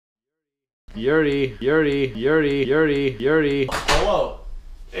Yuri, Yuri, Yuri, Yuri, Yuri. Hello.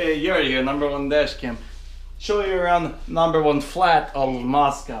 Hey, Yuri here, #1 dash cam. Show you around #1 flat of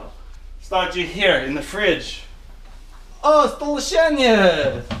Moscow. Start you here in the fridge. Oh,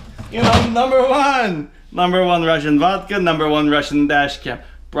 stolishanye! You know, #1 Russian vodka, #1 Russian dash cam.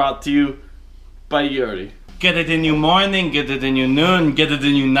 Brought to you by Yuri. Get it in your morning, get it in your noon, get it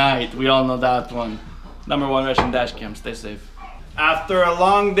in your night. We all know that one. #1 Russian dash cam. Stay safe. After a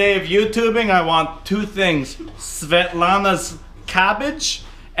long day of YouTubing, I want two things. Svetlana's cabbage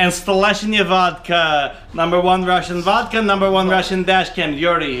and Stoleshnya vodka. #1 Russian vodka, #1 Russian dash cam.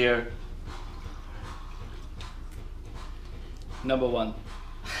 Yuri here. #1.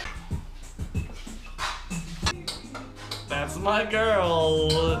 That's my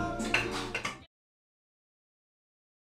girl.